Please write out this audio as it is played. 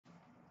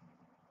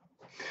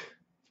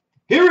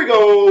we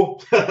go.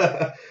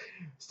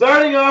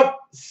 Starting off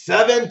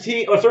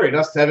 17, oh sorry,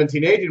 not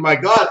 17, 18, my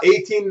God,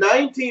 18,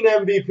 19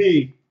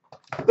 MVP.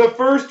 The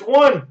first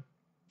one.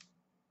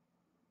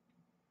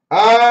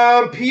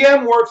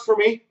 PM works for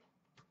me.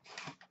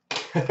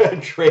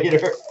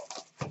 Trader.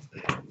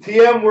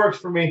 PM works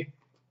for me.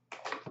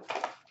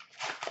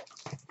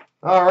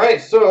 All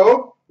right,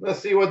 so let's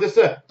see what this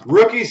is.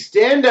 Rookie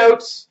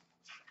standouts.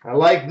 I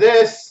like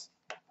this.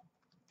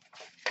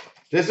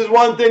 This is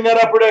one thing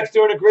that Upper Deck's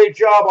doing a great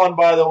job on,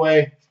 by the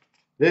way.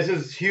 This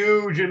is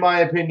huge, in my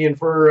opinion,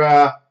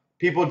 for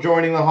people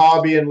joining the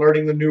hobby and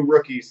learning the new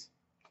rookies.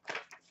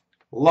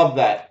 Love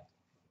that.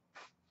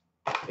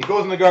 It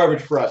goes in the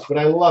garbage for us, but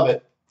I love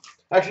it.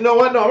 Actually, you know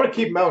what? No, I'm going to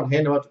keep them out and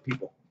hand them out to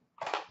people.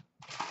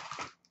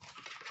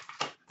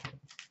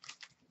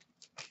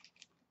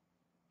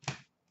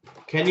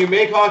 Can you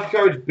make hockey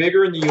cards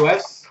bigger in the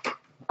U.S.?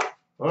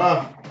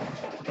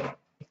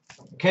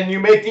 Can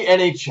you make the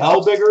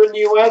NHL bigger in the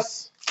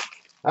U.S.?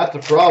 That's a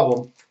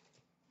problem.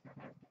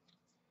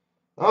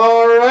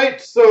 All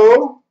right,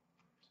 so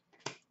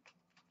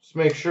just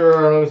make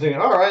sure I'm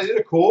thinking. All right, these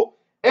are cool.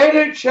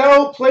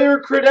 NHL player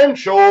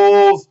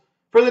credentials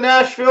for the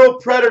Nashville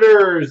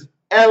Predators,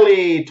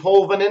 Eli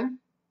Tolvanen.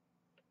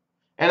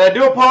 And I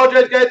do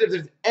apologize, guys, if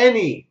there's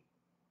any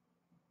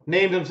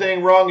names I'm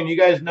saying wrong and you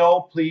guys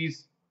know,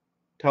 please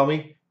tell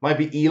me. Might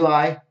be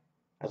Eli. I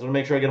just want to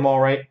make sure I get them all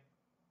right.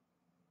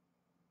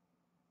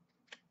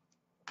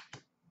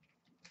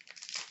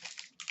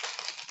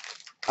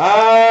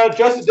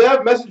 Justin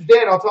Dev, message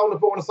Dan. I'll tell him to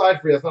put one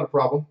aside for you. That's not a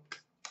problem.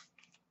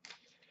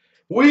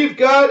 We've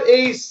got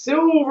a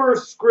silver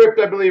script,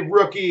 I believe,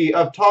 rookie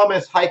of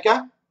Thomas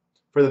Heika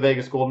for the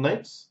Vegas Golden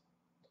Knights.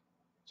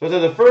 So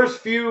the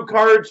first few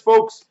cards,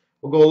 folks,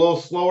 we'll go a little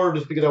slower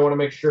just because I want to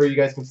make sure you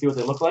guys can see what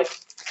they look like.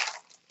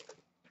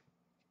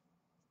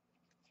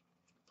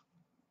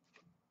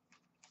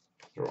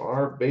 There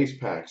are base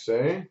packs,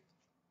 eh?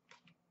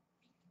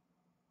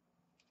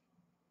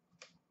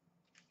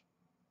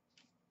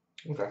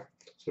 Okay,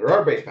 so there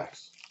are base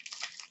packs.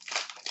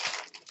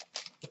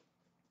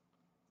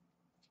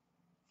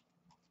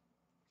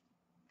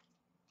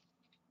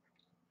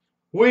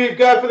 We've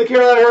got for the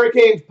Carolina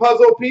Hurricanes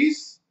puzzle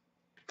piece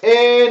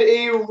and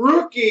a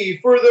rookie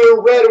for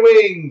the Red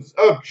Wings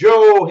of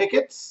Joe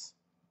Hicketts.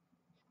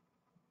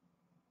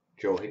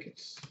 Joe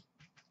Hicketts.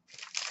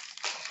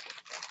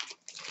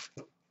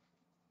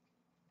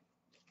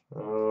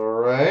 All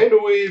right,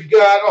 we've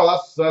got, oh,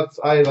 that's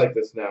I like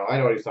this now. I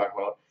know what he's talking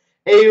about.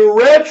 A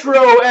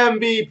retro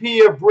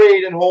MVP of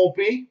Braden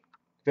Holtby.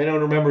 If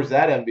anyone remembers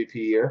that MVP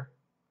year.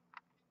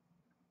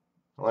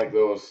 I like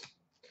those.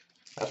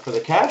 That's for the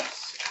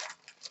Caps.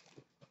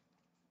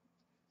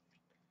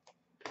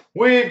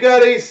 We've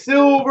got a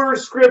silver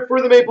script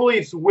for the Maple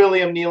Leafs,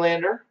 William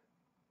Nylander.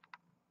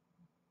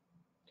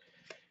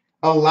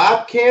 A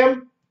lap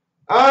cam.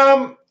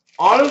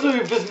 Honestly,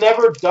 we've just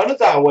never done it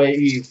that way,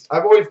 Eve.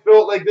 I've always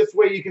felt like this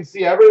way you can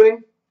see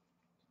everything.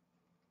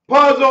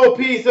 Puzzle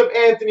piece of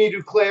Anthony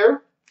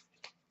Duclair.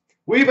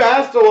 We've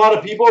asked a lot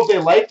of people if they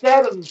like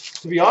that, and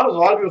to be honest, a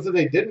lot of people said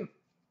they didn't.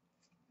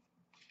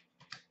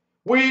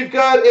 We've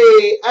got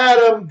a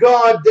Adam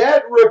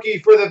Gaudette rookie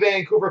for the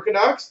Vancouver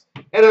Canucks,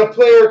 and a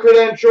player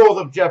credentials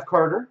of Jeff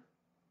Carter.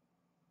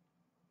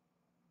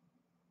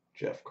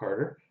 Jeff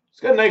Carter. It's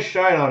got a nice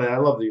shine on it. I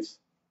love these.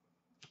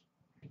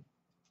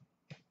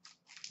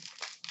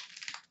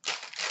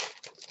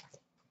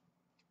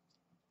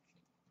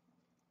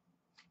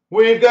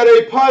 We've got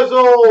a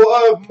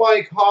puzzle of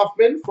Mike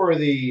Hoffman for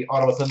the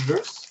Ottawa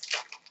Senators.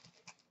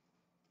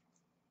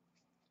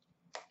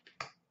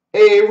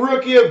 A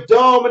rookie of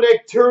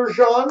Dominic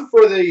Turgeon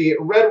for the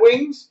Red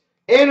Wings.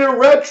 And a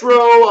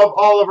retro of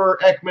Oliver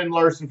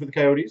Ekman-Larsson for the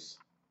Coyotes.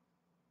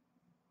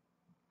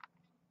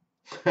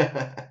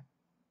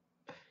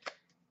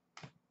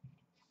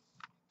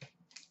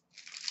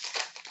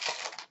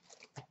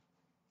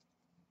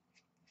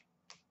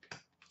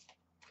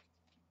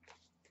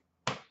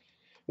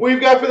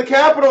 We've got for the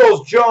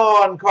Capitals,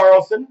 John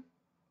Carlson.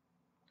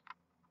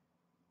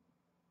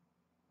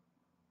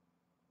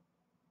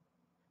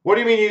 What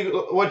do you mean?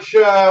 What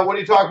are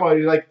you talking about?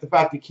 You like the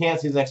fact you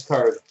can't see the next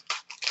card?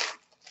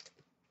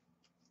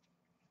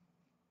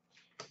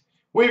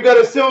 We've got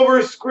a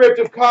silver script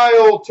of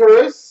Kyle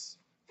Turris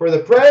for the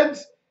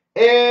Preds,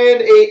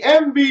 and a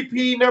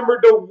MVP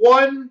numbered to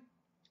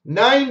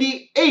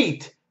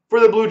 198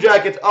 for the Blue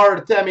Jackets,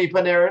 Artemi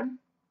Panarin.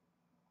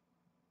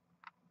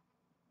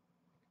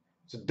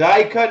 So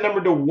die cut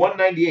number to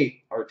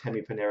 198,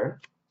 Artemi Panarin.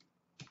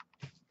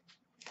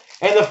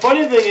 And the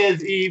funny thing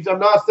is, Eves, I'm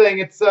not saying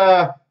it's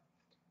an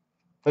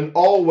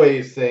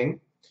always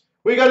thing.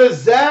 We got a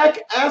Zach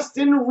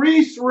Aston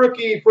Reese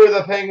rookie for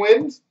the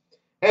Penguins,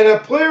 and a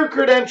player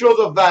credentials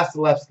of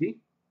Vasilevsky.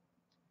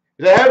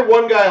 I had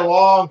one guy a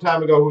long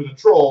time ago who was a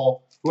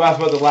troll who asked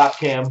about the lap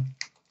cam.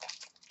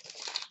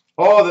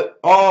 Oh,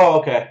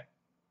 okay.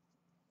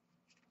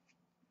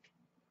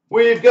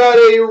 We've got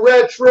a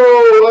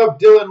retro of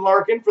Dylan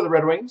Larkin for the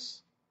Red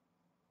Wings.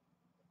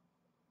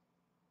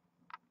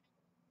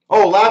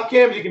 Oh, lap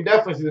cams, you can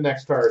definitely see the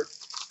next card.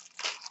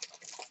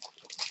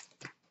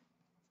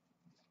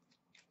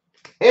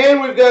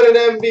 And we've got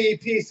an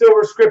MVP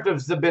silver script of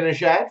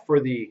Zibanejad for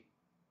the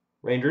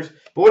Rangers.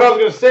 But what I was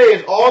going to say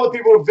is all the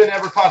people who've been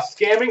ever caught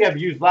scamming have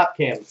used lap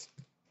cams.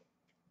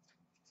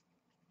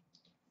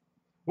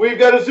 We've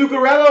got a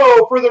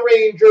Zuccarello for the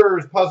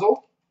Rangers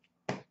puzzle.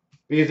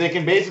 Because they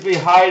can basically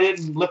hide it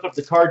and lift up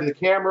the card to the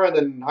camera and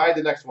then hide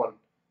the next one.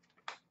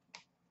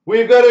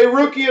 We've got a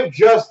rookie of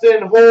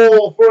Justin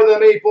Holl for the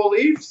Maple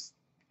Leafs.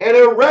 And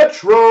a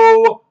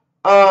retro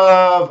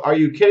of, are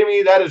you kidding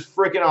me? That is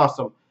freaking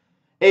awesome.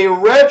 A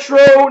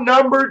retro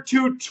number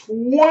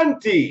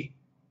 220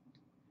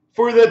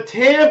 for the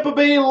Tampa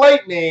Bay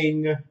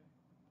Lightning,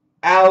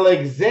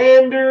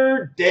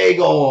 Alexander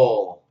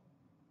Daigle.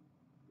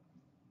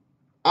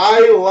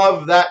 I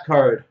love that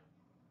card.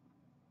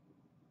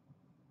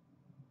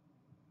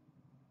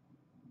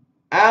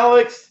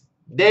 Alex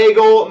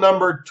Daigle,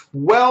 number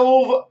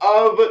 12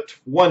 of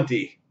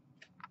 20.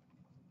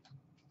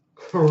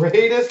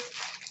 Greatest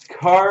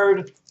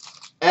card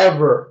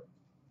ever.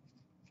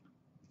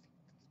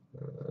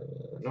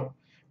 No.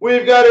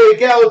 We've got a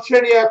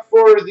Galchenyuk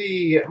for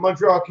the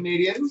Montreal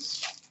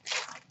Canadiens.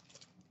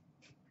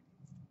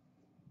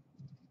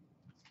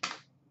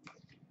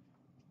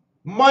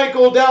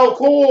 Michael Dal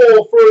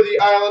Cole for the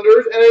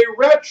Islanders. And a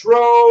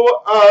retro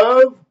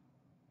of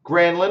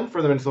Granlund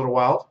for the Minnesota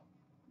Wild.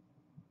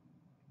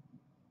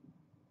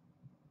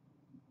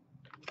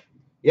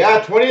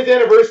 Yeah, 20th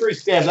anniversary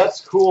stamp. That's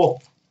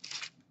cool.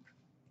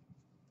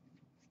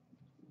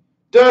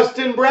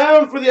 Dustin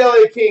Brown for the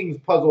LA Kings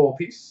puzzle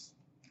piece.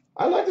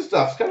 I like the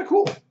stuff. It's kind of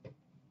cool.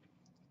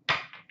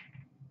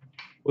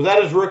 Was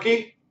that his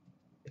rookie?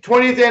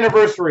 20th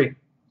anniversary.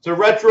 It's a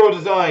retro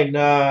design.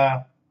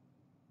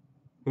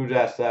 Who's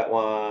asked that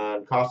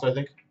one? Costa, I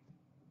think.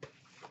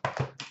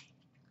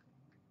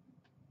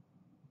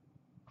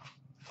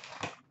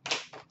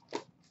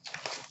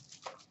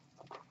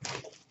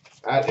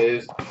 That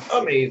is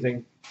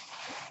amazing.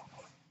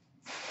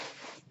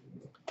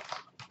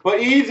 But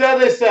Eves,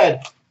 as I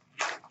said,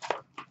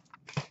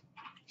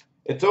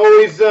 it's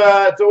always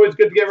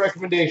good to get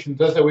recommendations.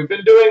 As I said, we've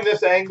been doing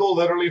this angle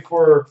literally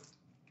for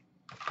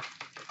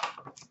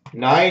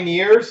 9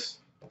 years.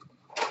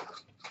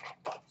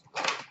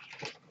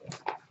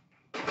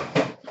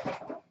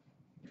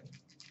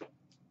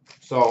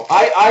 So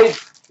I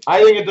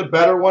think it's a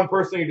better one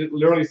personally. You just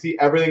literally see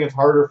everything. It's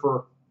harder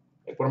for,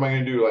 like, what am I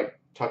going to do? Like,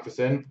 tuck this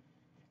in?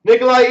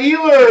 Nikolai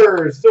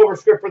Ehlers, silver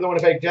script for the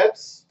Winnipeg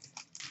Jets.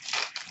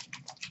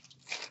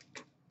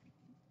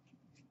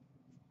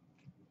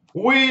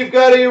 We've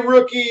got a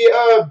rookie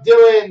of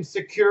Dylan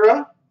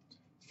Sekura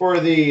for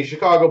the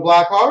Chicago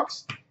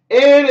Blackhawks.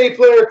 And a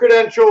player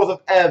credentials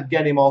of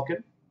Evgeny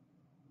Malkin.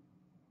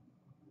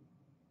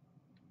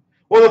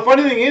 Well, the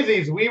funny thing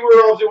is we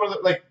were obviously one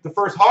of the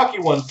first hockey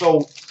ones,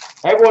 so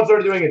everyone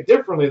started doing it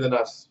differently than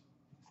us.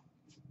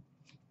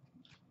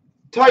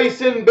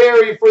 Tyson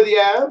Barrie for the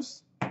Avs.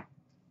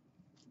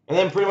 And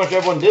then pretty much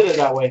everyone did it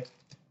that way.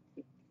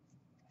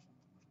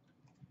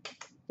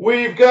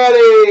 We've got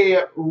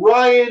a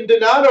Ryan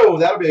Donato.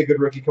 That'll be a good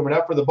rookie coming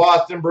up for the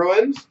Boston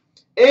Bruins.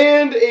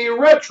 And a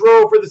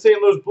retro for the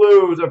St. Louis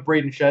Blues of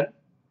Braden Shen.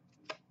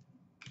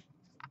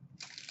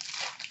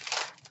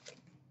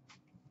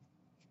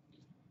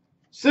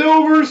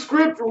 Silver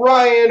script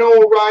Ryan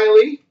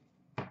O'Reilly.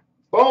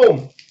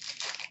 Boom.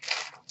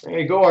 There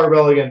you go,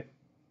 Arbel again.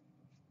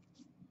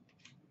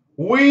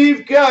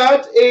 We've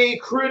got a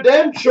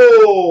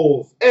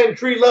credentials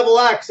entry level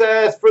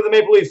access for the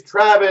Maple Leafs,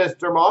 Travis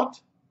Dermott.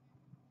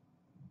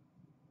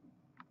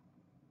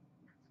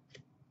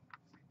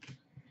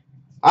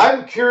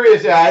 I'm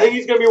curious. I think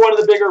he's going to be one of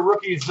the bigger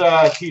rookies,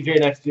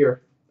 TJ, next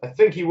year. I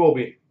think he will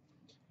be.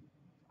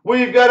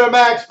 We've got a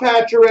Max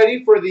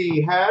Pacioretty for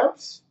the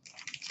Habs.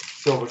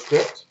 Silver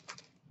script.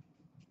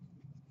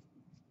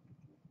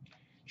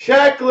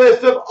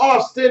 Checklist of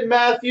Austin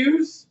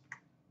Matthews.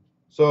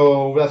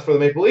 So that's for the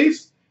Maple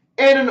Leafs.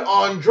 And an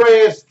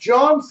Andreas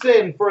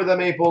Johnson for the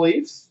Maple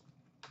Leafs.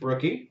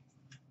 Rookie.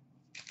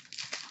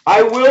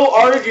 I will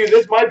argue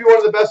this might be one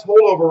of the best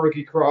holdover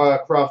rookie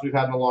crops we've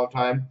had in a long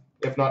time,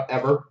 if not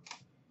ever.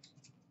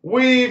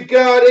 We've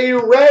got a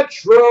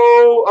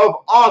retro of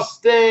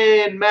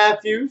Austin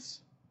Matthews.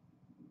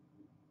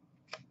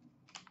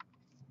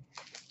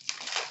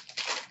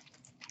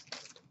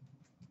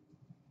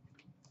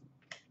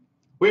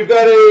 We've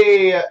got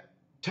a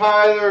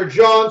Tyler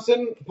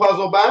Johnson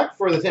puzzle back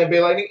for the Tampa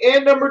Bay Lightning.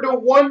 And number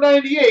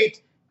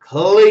 /198,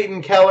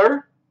 Clayton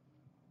Keller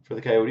for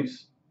the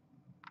Coyotes.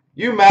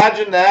 You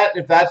imagine that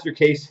if that's your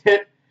case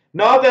hit.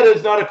 Not that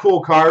it's not a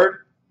cool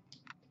card,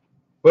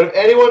 but if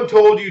anyone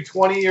told you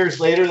 20 years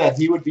later that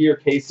he would be your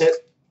case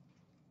hit.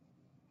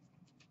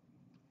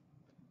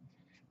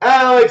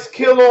 Alex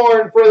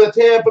Killorn for the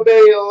Tampa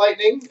Bay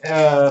Lightning.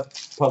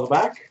 Puzzle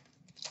back.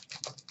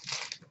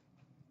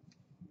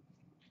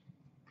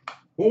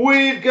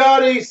 We've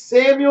got a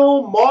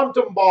Samuel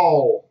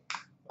Montembeault.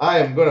 I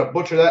am going to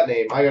butcher that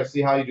name. I got to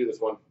see how you do this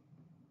one.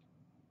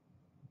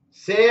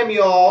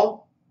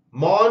 Samuel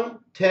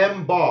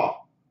Montembaugh.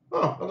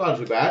 Oh, that's not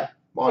too bad.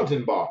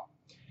 Montembaugh.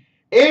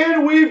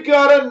 And we've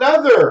got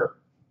another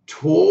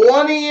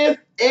 20th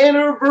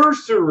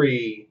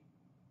anniversary.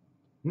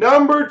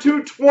 Number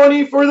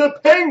 220 for the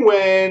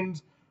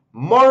Penguins,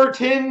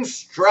 Martin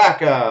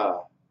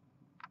Straka.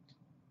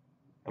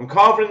 I'm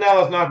confident now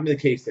that's not going to be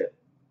the case yet.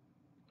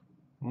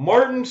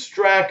 Martin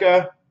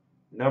Straka,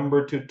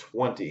 number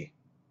 220.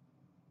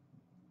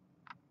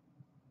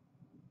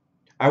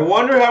 I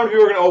wonder how many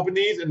people are going to open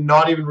these and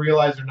not even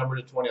realize they're numbered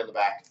to 20 on the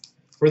back.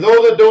 For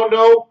those that don't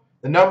know,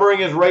 the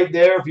numbering is right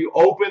there. If you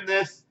open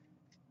this,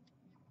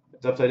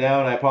 it's upside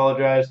down. I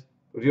apologize.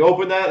 If you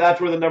open that, that's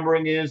where the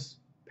numbering is.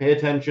 Pay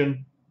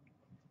attention.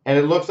 And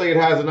it looks like it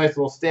has a nice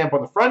little stamp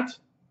on the front.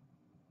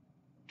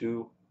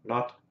 Do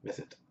not miss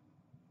it.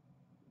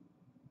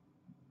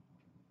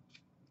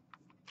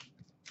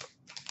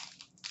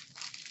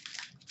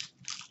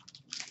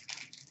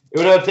 It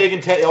would have taken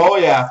 10. Oh,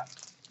 yeah.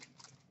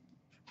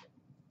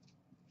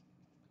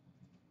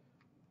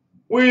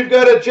 We've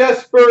got a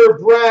Jesper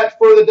Bratt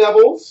for the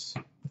Devils.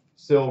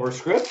 Silver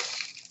script.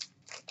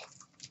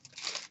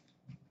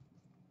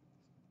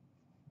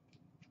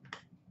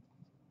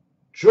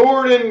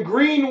 Jordan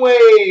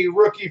Greenway,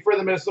 rookie for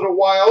the Minnesota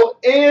Wild.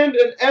 And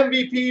an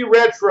MVP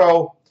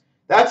retro.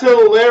 That's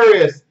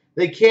hilarious.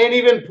 They can't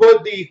even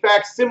put the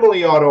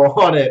facsimile auto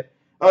on it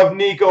of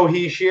Nico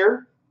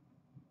Hischier.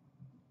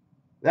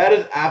 That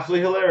is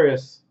absolutely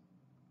hilarious.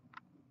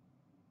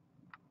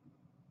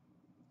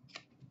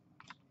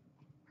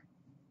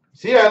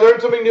 See, I learn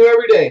something new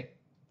every day.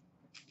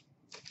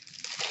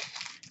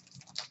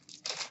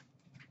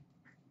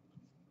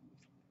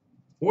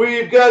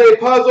 We've got a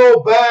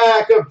puzzle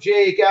back of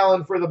Jake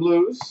Allen for the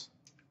Blues.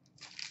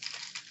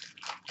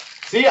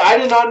 See, I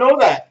did not know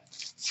that.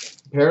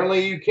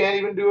 Apparently, you can't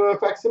even do a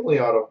facsimile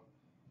auto.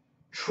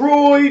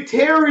 Troy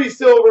Terry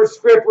silver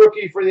script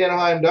rookie for the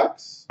Anaheim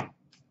Ducks.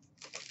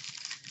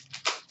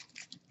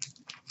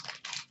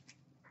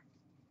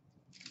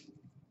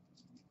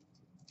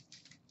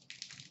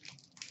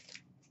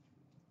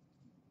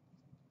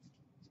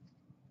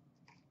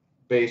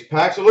 Base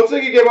packs. So it looks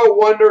like you give out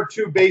 1 or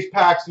 2 base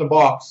packs in a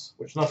box,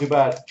 which is not too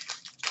bad.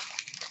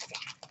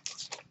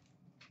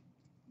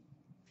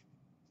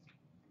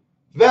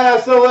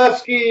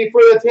 Vasilevsky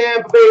for the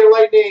Tampa Bay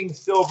Lightning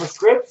silver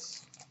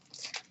scripts.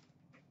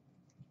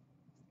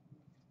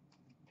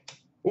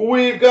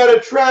 We've got a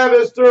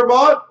Travis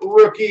Dermott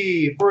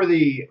rookie for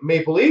the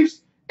Maple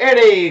Leafs and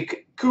a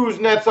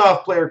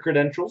Kuznetsov player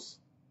credentials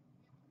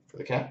for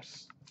the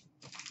Caps.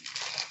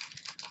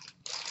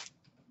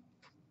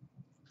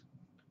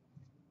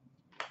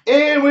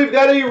 And we've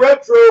got a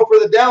retro for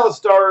the Dallas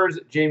Stars,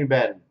 Jamie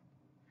Benn.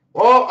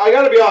 Well, I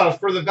got to be honest,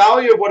 for the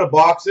value of what a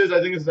box is, I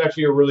think this is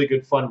actually a really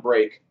good fun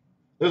break.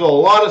 There's a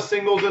lot of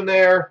singles in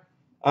there.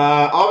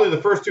 Obviously,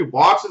 the first 2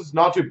 boxes,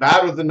 not too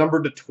bad with the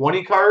number to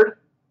 20 card.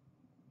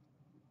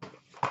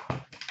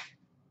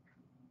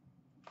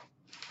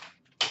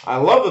 I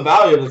love the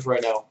value of this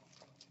right now.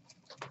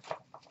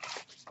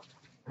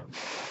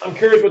 I'm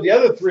curious what the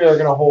other 3 are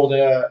going to hold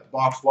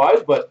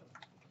box-wise, but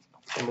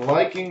I'm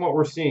liking what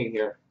we're seeing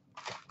here.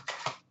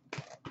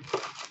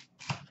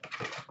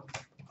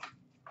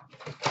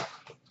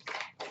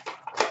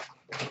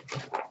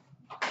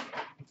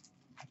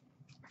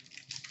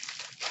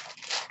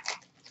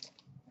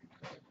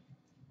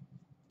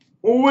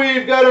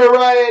 We've got a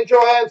Ryan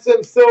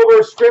Johansson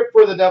silver script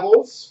for the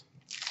Devils.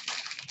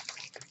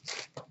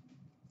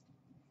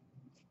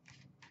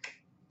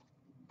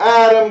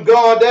 Adam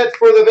Gaudette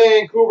for the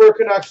Vancouver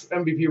Canucks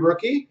MVP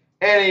rookie.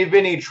 And a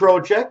Vinny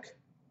Trocheck.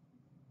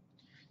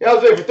 Yeah, I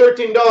was there for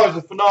 $13.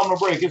 A phenomenal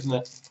break, isn't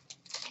it?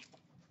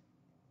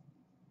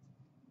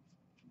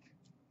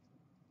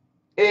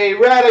 A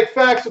Radek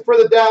Faxa for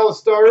the Dallas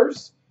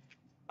Stars.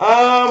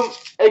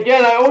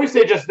 Again, I always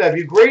say just that. If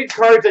you grade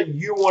cards that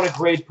you want to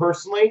grade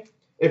personally,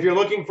 if you're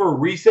looking for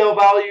resale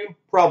value,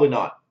 probably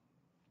not.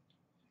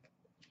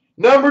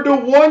 Number to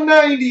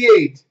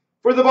 198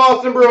 for the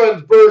Boston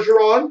Bruins,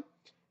 Bergeron.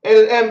 And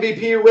an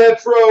MVP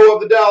retro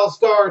of the Dallas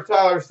Stars,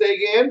 Tyler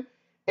Seguin.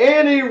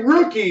 And a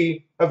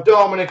rookie of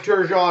Dominic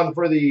Turgeon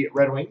for the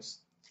Red Wings.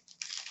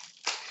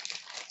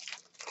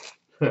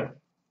 Joe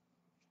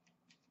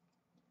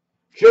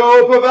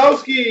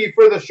Pavelski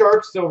for the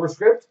Sharks, silver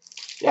script.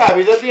 Yeah, I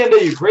mean, at the end of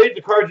the day, you grade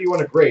the cards you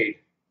want to grade.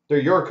 They're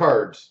your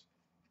cards.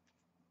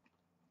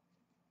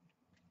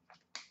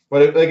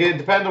 But it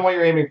depends on what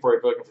you're aiming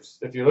for.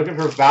 If you're looking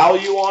for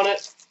value on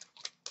it,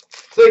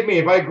 it's like me.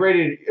 If I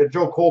graded a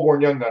Joe Colborne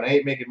Young Gun, I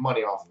ain't making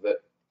money off of it.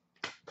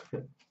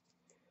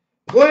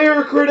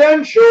 Player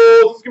credentials.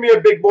 This is going to be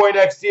a big boy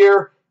next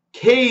year.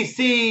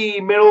 KC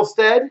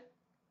Middlestead.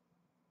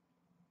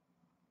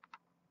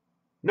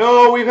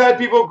 No, we've had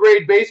people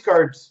grade base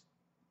cards.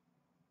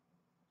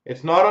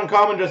 It's not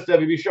uncommon, just to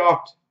be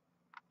shocked.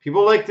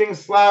 People like things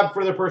slabbed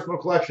for their personal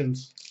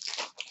collections.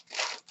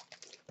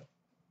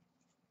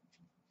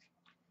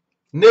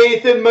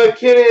 Nathan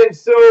McKinnon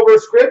silver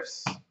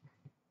scripts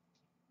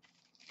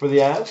for the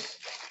Avs.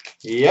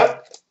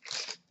 Yep.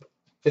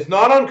 It's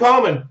not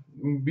uncommon.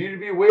 You'd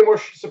be way more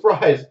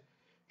surprised.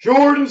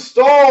 Jordan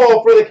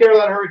Stahl for the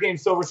Carolina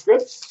Hurricanes Silver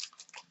Scripts.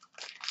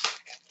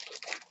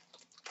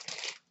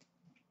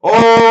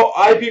 Oh,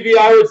 IPV,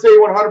 I would say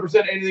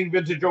 100% anything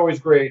vintage, always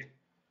great.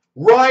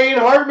 Ryan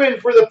Hartman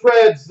for the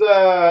Preds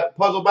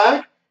puzzle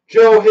back.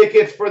 Joe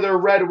Hicketts for the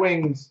Red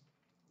Wings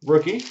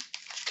rookie.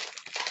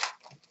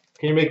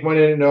 Can you make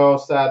money? No,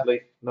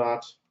 sadly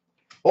not.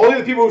 Only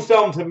the people who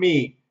sell them to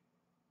me.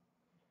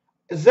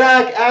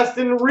 Zach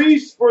Aston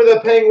Reese for the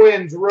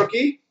Penguins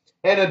rookie.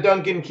 And a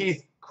Duncan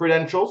Keith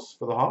credentials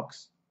for the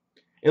Hawks.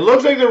 It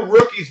looks like the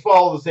rookies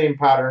follow the same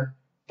pattern,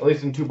 at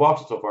least in 2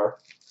 boxes so far.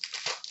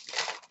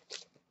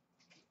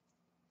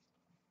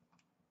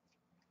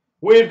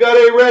 We've got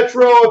a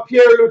retro of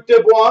Pierre-Luc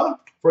Dubois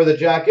for the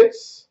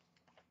Jackets.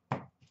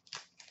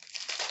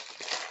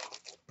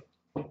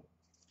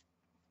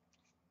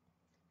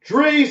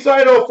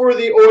 Draisaitl for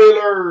the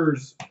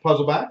Oilers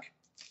puzzle back.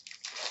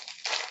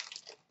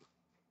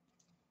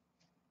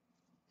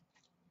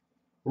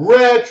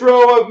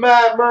 Retro of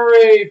Matt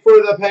Murray for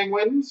the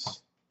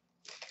Penguins.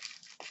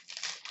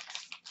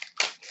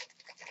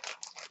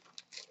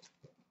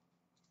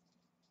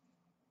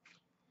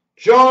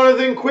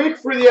 Jonathan Quick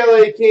for the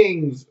LA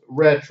Kings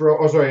retro.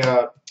 Oh, sorry,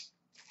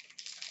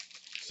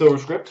 silver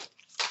script.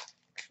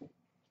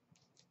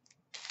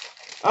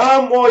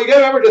 Well, you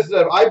gotta remember this.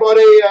 I bought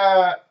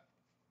a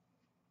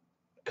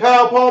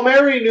Kyle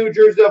Palmieri New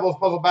Jersey Devils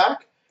puzzle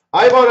back.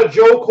 I bought a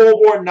Joe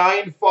Colborne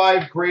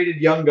 9.5 graded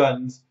Young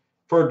Guns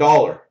for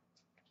 $1.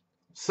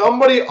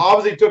 Somebody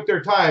obviously took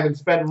their time and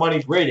spent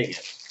money grading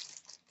it.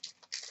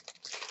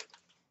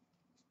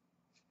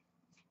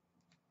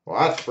 Well,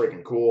 that's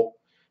freaking cool.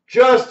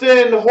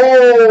 Justin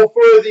Holl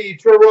for the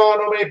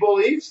Toronto Maple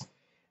Leafs.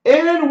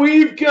 And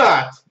we've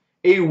got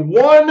a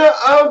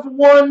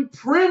 1-of-1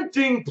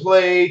 printing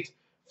plate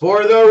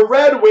for the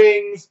Red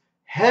Wings,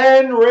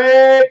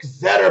 Henrik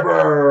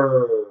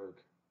Zetterberg.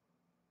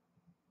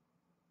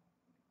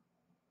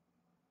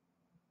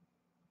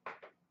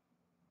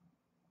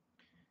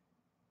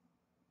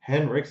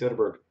 Henrik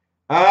Zetterberg.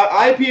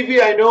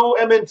 IPV, I know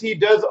MNT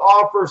does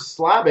offer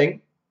slabbing.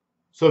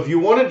 So if you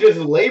want it just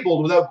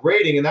labeled without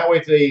grading, and that way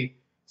it's a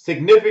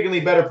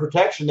significantly better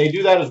protection, they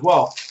do that as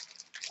well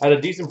at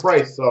a decent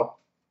price. So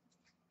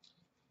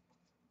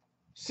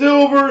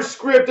silver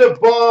script of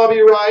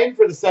Bobby Ryan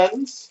for the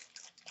Sens.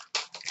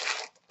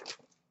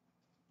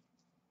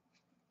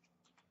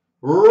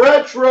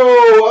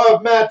 Retro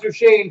of Matt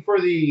Duchene for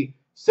the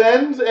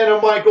Sens and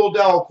a Michael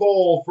Del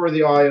Cole for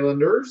the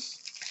Islanders.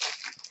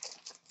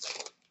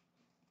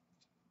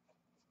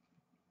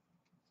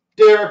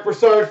 Derek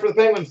Brassard for the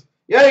Penguins.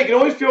 Yeah, you can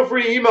always feel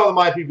free to email them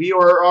IPV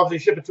or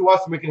obviously ship it to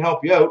us and we can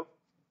help you out.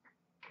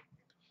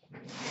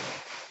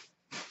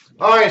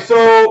 All right,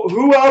 so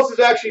who else is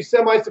actually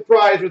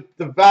semi-surprised with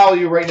the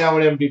value right now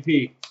in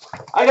MVP?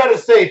 I got to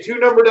say, 2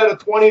 numbered out of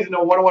 20s and a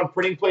 1-of-1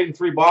 printing plate in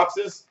 3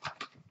 boxes.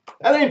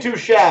 That ain't too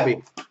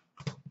shabby.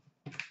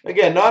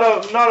 Again, not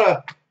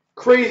a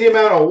crazy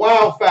amount of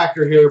wow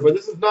factor here, but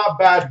this is not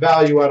bad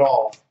value at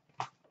all.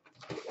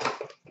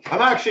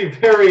 I'm actually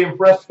very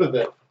impressed with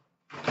it.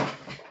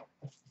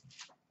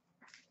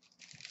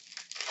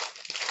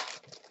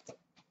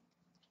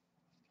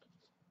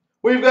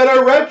 We've got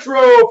a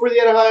retro for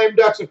the Anaheim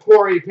Ducks of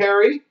Corey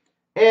Perry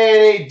and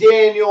a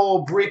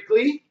Daniel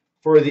Brickley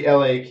for the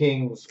LA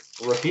Kings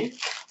rookie.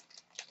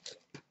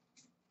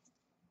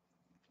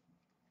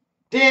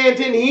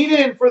 Danton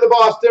Heaton for the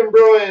Boston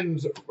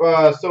Bruins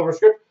silver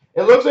script.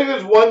 It looks like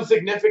there's 1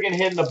 significant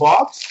hit in the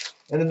box,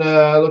 and then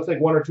it looks like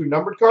 1 or 2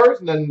 numbered cards,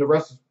 and then the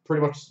rest is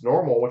pretty much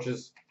normal, which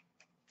is,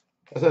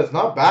 I said, it's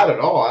not bad at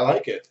all. I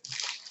like it.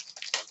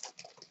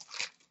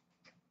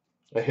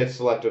 A hit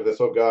select of this,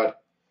 oh god.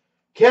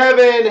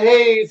 Kevin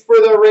Hayes for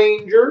the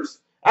Rangers.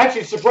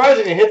 Actually,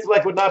 surprisingly, a hit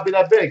select would not be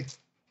that big.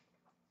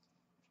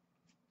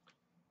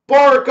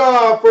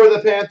 Barkov for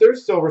the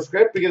Panthers, silver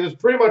script, because it's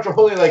pretty much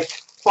only like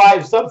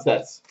 5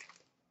 subsets.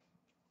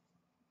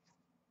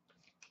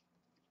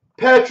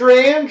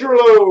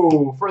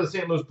 Pietrangelo for the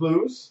St. Louis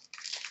Blues.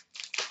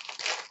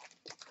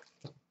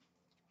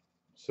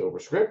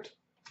 Silver script.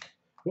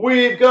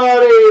 We've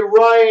got a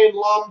Ryan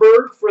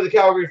Lomberg for the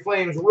Calgary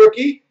Flames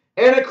rookie.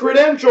 And a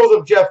credentials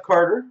of Jeff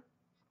Carter.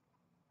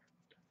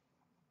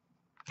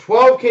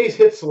 12 case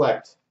hit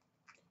select.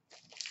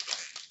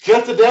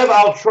 Just a dev,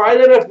 I'll try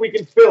that if we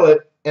can fill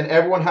it. And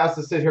everyone has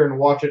to sit here and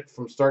watch it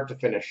from start to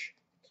finish.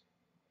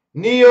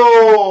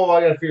 Neil,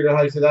 I gotta figure out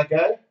how you say that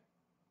guy.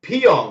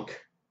 Pionk.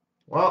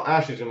 Well,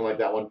 Ashley's gonna like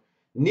that one.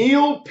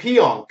 Neil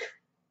Pionk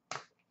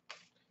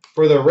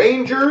for the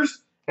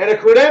Rangers, and a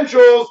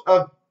credentials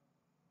of,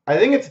 I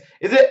think it's,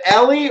 is it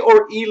Eli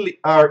or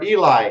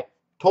Eli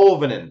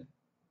Tolvanen?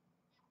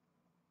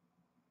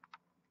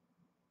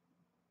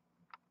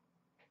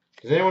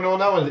 Does anyone know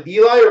that one? Is it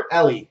Eli or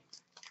Ellie?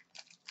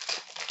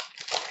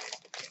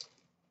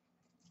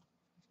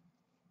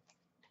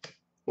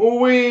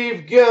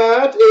 We've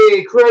got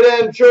a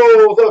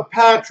credentials of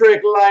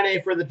Patrick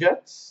Laine for the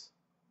Jets.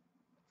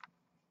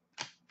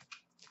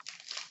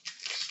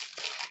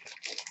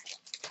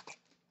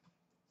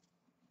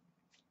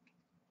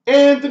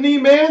 Anthony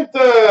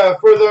Mantha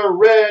for the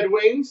Red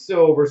Wings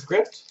silver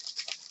script.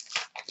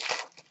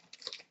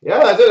 Yeah,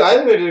 that's it. I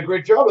think they did a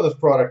great job with this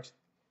product.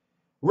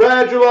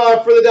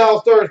 Radulov for the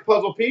Dallas Stars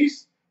puzzle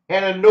piece.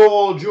 And a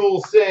Noel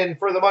Juleson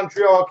for the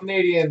Montreal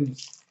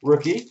Canadiens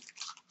rookie.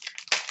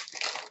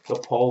 The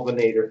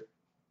Pulvinator.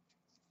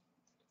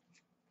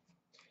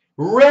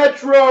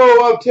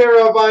 Retro of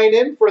Tara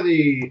Vinen for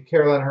the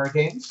Carolina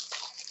Hurricanes.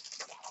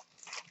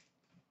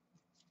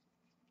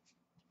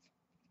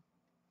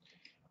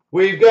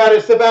 We've got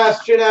a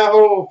Sebastian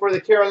Aho for the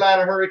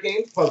Carolina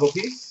Hurricanes puzzle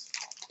piece.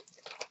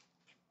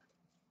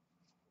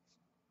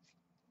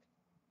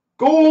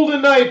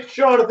 Golden Knights,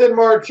 Jonathan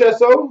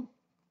Marchessault.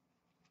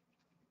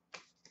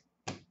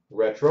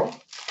 Retro.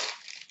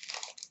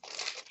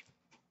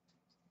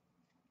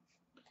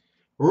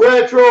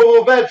 Retro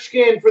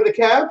Ovechkin for the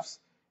Caps.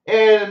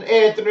 And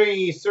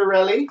Anthony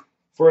Cirelli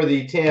for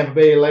the Tampa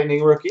Bay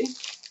Lightning rookie.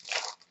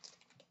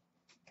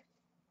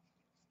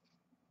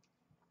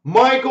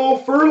 Michael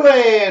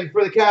Furlan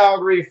for the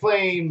Calgary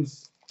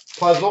Flames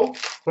puzzle.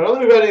 So I don't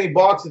think we've got any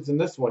boxes in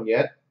this one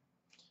yet.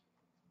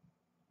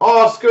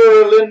 Oscar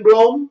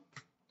Lindblom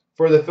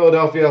for the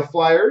Philadelphia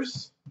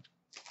Flyers.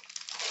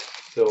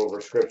 Silver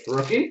Scripts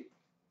rookie.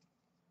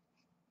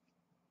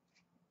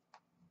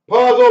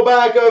 Puzzle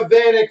back of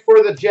Vanek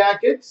for the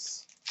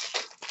Jackets.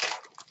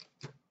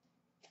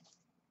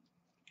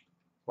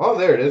 Oh,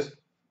 there it is.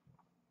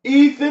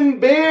 Ethan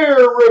Bear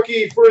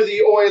rookie for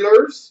the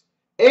Oilers.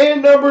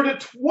 And number to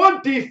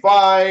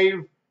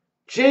 25,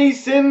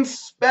 Jason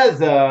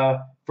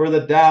Spezza for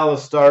the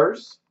Dallas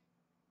Stars.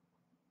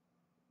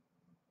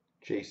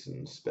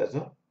 Jason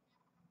Spezza.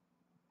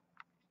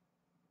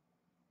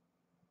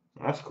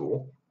 That's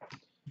cool.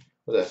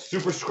 With a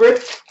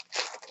superscript.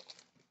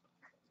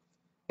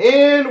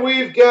 And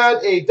we've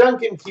got a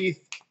Duncan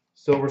Keith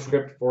silver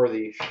script for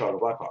the Chicago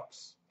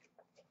Blackhawks.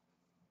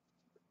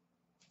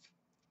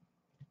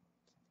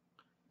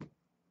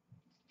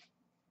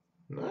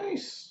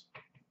 Nice.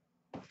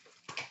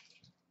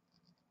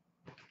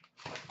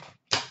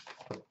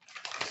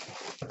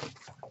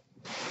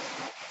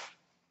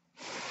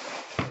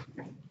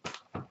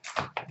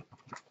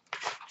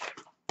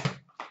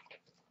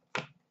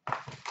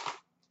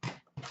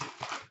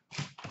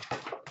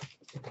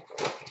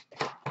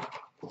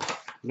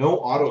 No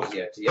autos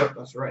yet. Yep,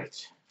 that's right.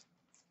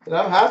 And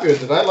I'm happy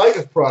with it. I like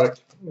this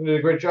product. You did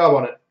a great job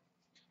on it.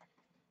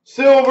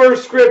 Silver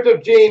script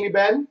of Jamie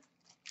Benn.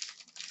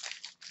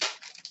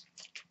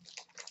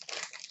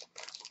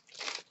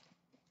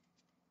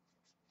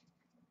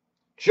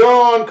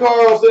 John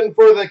Carlson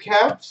for the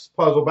Caps,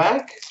 puzzle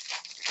back.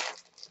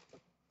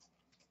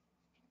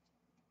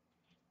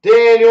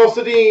 Daniel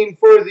Sedin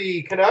for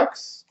the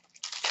Canucks,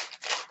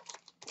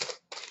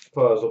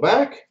 puzzle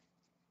back.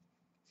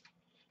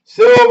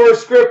 Silver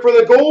script for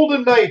the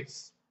Golden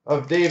Knights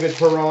of David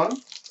Perron.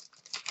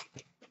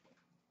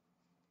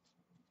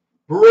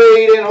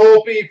 Braden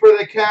Holtby for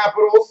the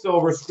Capitals,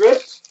 silver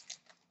script.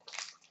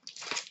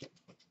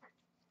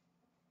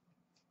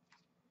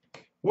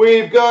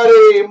 We've got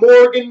a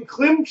Morgan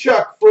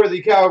Klimchuk for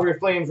the Calgary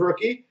Flames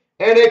rookie.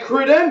 And a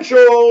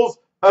Credentials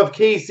of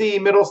Casey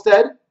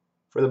Middlestead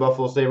for the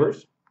Buffalo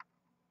Sabres.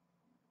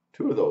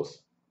 Two of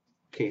those.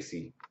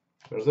 Casey.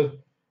 There's a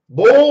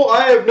Bowl,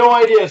 I have no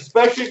idea,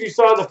 especially if you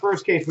saw the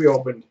first case we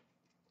opened.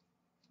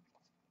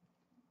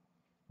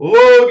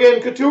 Logan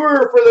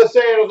Couture for the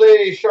San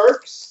Jose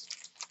Sharks.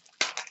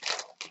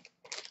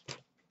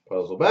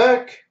 Puzzle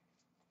back.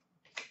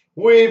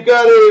 We've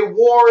got a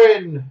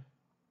Warren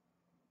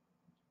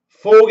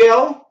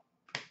Foegele,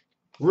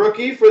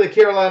 rookie for the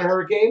Carolina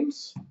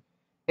Hurricanes.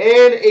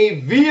 And a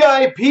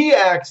VIP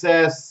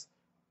access,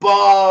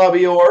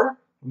 Bobby Orr.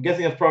 I'm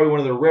guessing that's probably one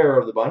of the rarer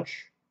of the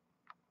bunch.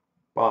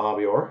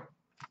 Bobby Orr.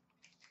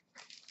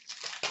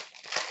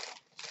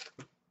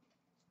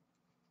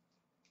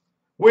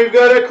 We've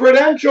got a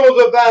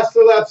Credentials of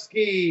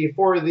Vasilevsky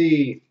for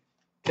the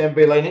Tampa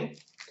Bay Lightning.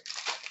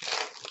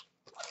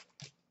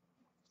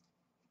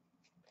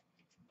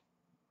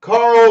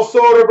 Carl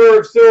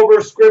Soderberg silver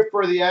script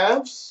for the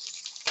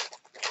Avs.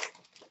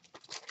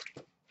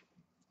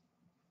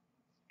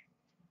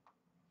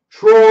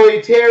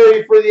 Troy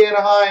Terry for the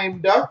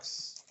Anaheim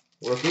Ducks,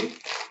 rookie.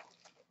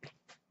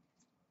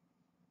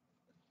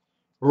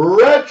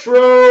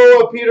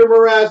 Retro of Peter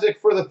Mrazek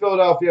for the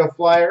Philadelphia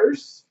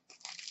Flyers.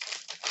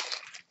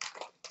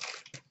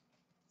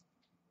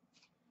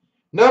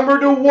 Number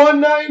to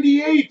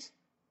 198,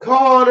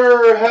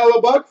 Connor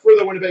Hellebuck for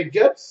the Winnipeg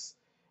Jets.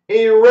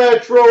 A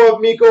retro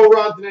of Mikko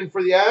Rantanen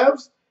for the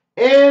Avs.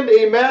 And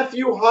a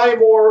Matthew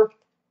Highmore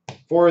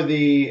for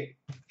the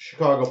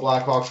Chicago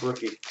Blackhawks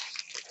rookie.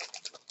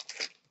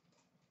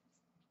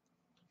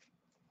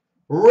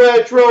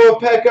 Retro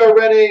of Pekka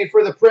Rinne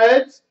for the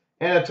Preds.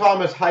 And a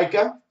Thomas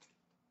Heika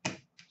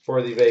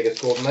for the Vegas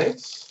Golden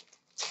Knights.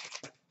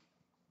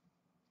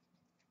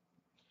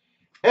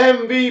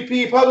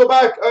 MVP puzzle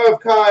back of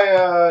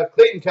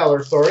Clayton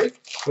Keller,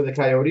 for the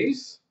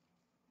Coyotes.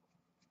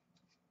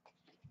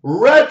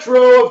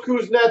 Retro of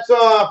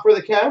Kuznetsov for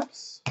the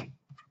Caps.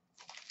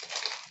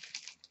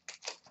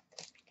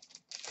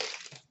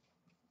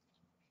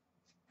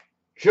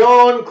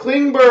 John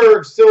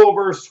Klingberg,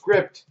 silver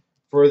script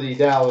for the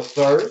Dallas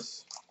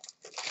Stars.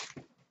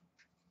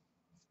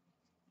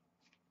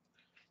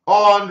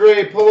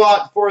 Andre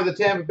Palat for the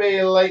Tampa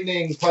Bay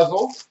Lightning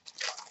puzzle.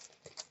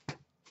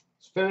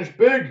 Let's finish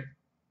big.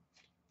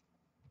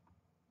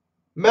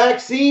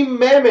 Maxime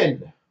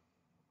Mamin.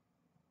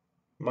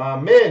 My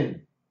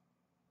man.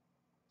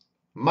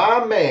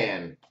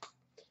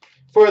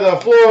 For the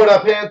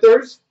Florida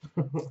Panthers.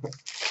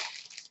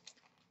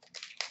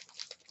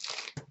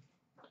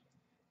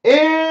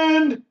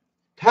 And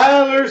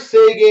Tyler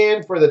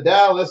Seguin for the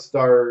Dallas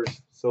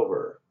Stars,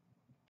 silver.